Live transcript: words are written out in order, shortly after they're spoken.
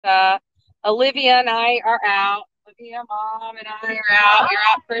Olivia and I are out. Olivia, mom, and I are out. We're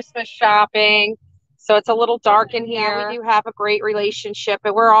out Christmas shopping. So it's a little dark in here. We do have a great relationship,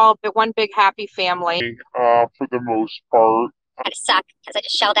 but we're all one big happy family. For the most part. Kind of suck because I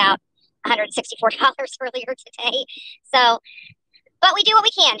just shelled out $164 earlier today. So, but we do what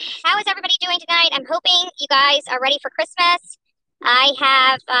we can. How is everybody doing tonight? I'm hoping you guys are ready for Christmas. I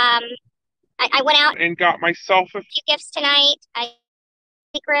have, I went out and got myself a few gifts tonight.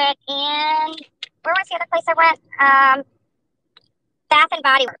 Secret, and where was the other place I went? Bath and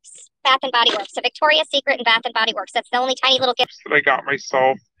Body Works. Bath and Body Works. So Victoria's Secret and Bath and Body Works. That's the only tiny little gift that I got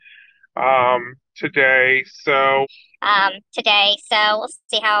myself today. So we'll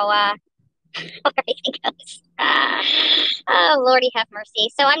see how everything goes. Oh, Lordy have mercy.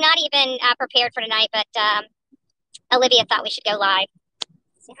 So I'm not even prepared for tonight, but Olivia thought we should go live.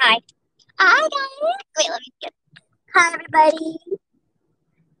 Say hi. Hi, guys. Wait, let me get. Hi, everybody.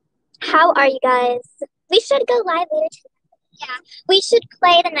 How are you guys? We should go live later tonight. Yeah, we should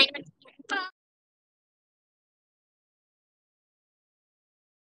play the 911.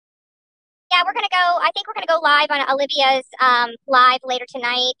 Yeah, we're gonna go. I think we're gonna go live on Olivia's live later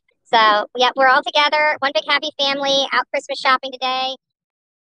tonight. So yeah, we're all together, one big happy family, out Christmas shopping today.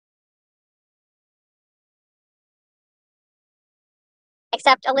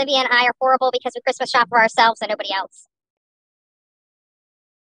 Except Olivia and I are horrible because we Christmas shop for ourselves and nobody else.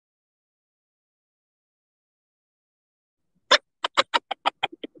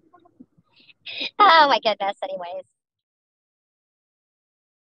 Oh my goodness, anyways.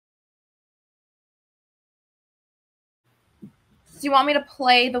 Do you want me to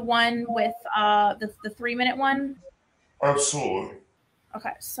play the one with the 3-minute one? Absolutely.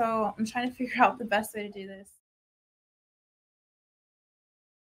 Okay, so I'm trying to figure out the best way to do this.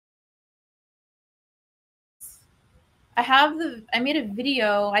 I made a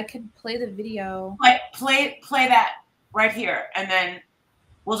video. I could play the video. Play that right here, and then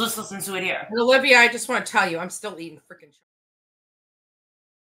we'll just listen to it here. And Olivia, I just want to tell you, I'm still eating freaking.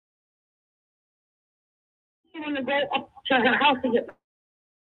 I'm gonna go up to her house to get.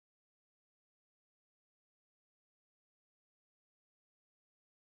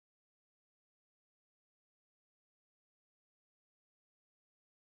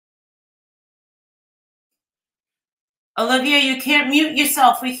 Olivia, you can't mute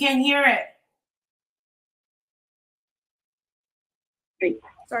yourself. We can't hear it.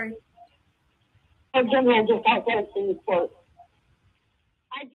 Sorry. I'm just outside of Kingsport.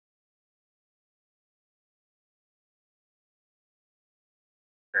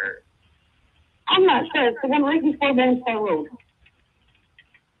 I'm not sure. It's the one right before Manstar Road.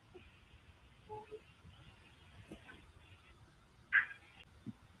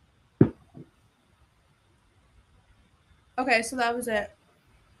 Okay, so that was it.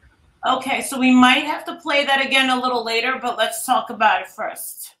 Okay, so we might have to play that again a little later, but let's talk about it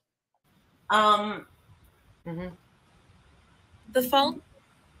first. The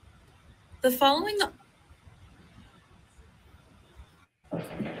following.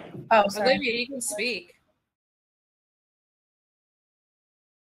 Oh, sorry. Olivia, you can speak.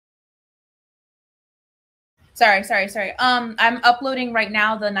 Sorry. I'm uploading right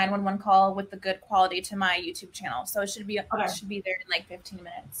now the 911 call with the good quality to my YouTube channel, so it should be there in like 15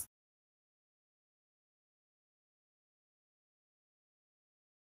 minutes.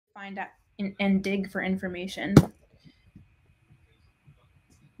 Find out and dig for information.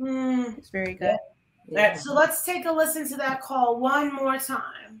 It's very good. Yeah. So let's take a listen to that call one more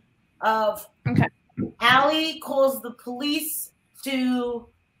time. Okay. Allie calls the police to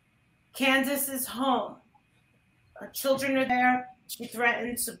Candace's home. Her children are there. She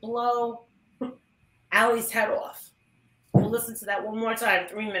threatened to blow Allie's head off. We'll listen to that one more time,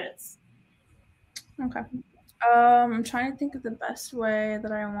 3 minutes. Okay. I'm trying to think of the best way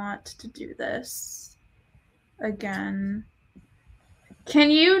that I want to do this. Again. Can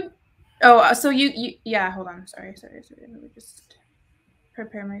you... Oh, so you yeah, hold on. Sorry. Let me just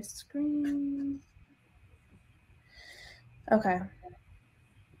prepare my screen. Okay.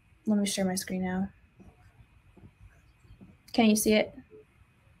 Let me share my screen now. Can you see it?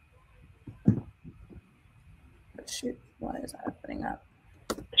 Oh, shoot, why is that opening up?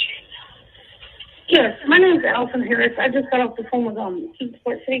 Yes, my name is Allison Harris. I just got off the phone with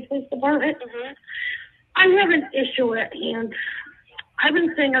Kingsport City Police Department. I have an issue at hand. I've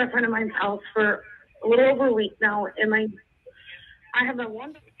been staying at a friend of mine's house for a little over a week now, and I have a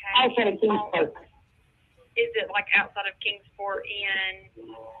one outside of Kingsport. Is it like outside of Kingsport in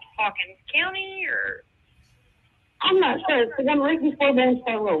Hawkins County, or? I'm not sure. It's the one right before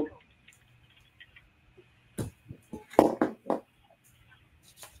Manstar Road.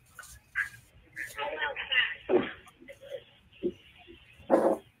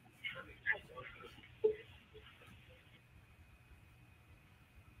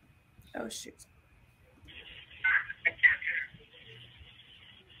 shoot.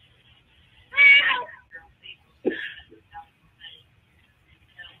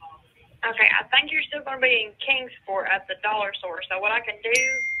 Okay, I think you're still going to be in Kingsport at the dollar store. So what I can do,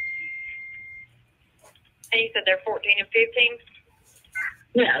 and you said they're 14 and 15?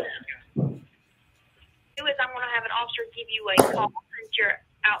 Yes. Do is I'm going to have an officer give you a call since you're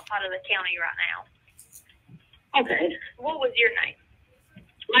outside of the county right now. Okay. What was your name?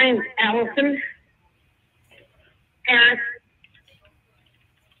 My name's Allison. And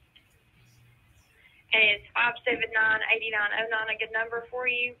And is 579-8909 a good number for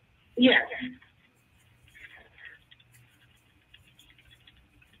you? yes.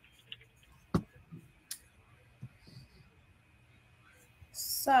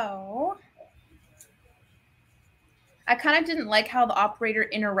 So I kind of didn't like how the operator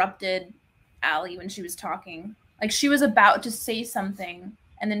interrupted Allie when she was talking. Like she was about to say something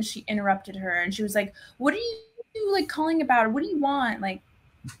and then she interrupted her and she was like, "What are you like calling about? What do you want?" Like,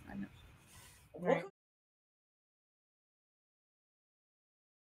 I don't know. Right.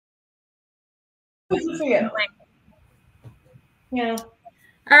 Yeah.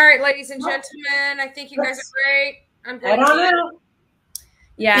 All right, ladies and gentlemen, I think you guys are great. I'm I going don't to. know.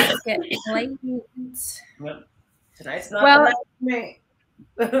 Yeah, it's getting late. Yep. Tonight's not Well- the night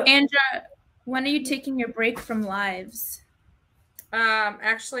for me. Andra, when are you taking your break from lives?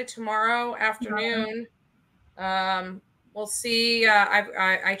 Actually, tomorrow afternoon. We'll see.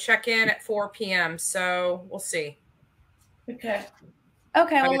 I check in at 4 p.m. So we'll see. Okay.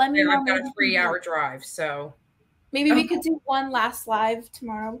 Okay, well, let me know. I've got a 3-hour drive, so Maybe we could do one last live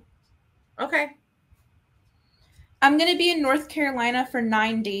tomorrow. okay. I'm going to be in North Carolina for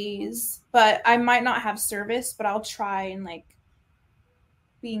 9 days, but I might not have service, but I'll try and like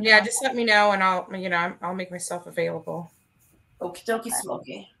be in Yeah, contact. just let me know, and I'll make myself available. Okie dokie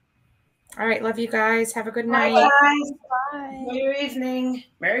smoky. All right, love you guys. Have a good Bye, night. guys. Bye. Enjoy your evening.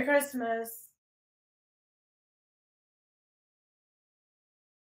 Merry Christmas.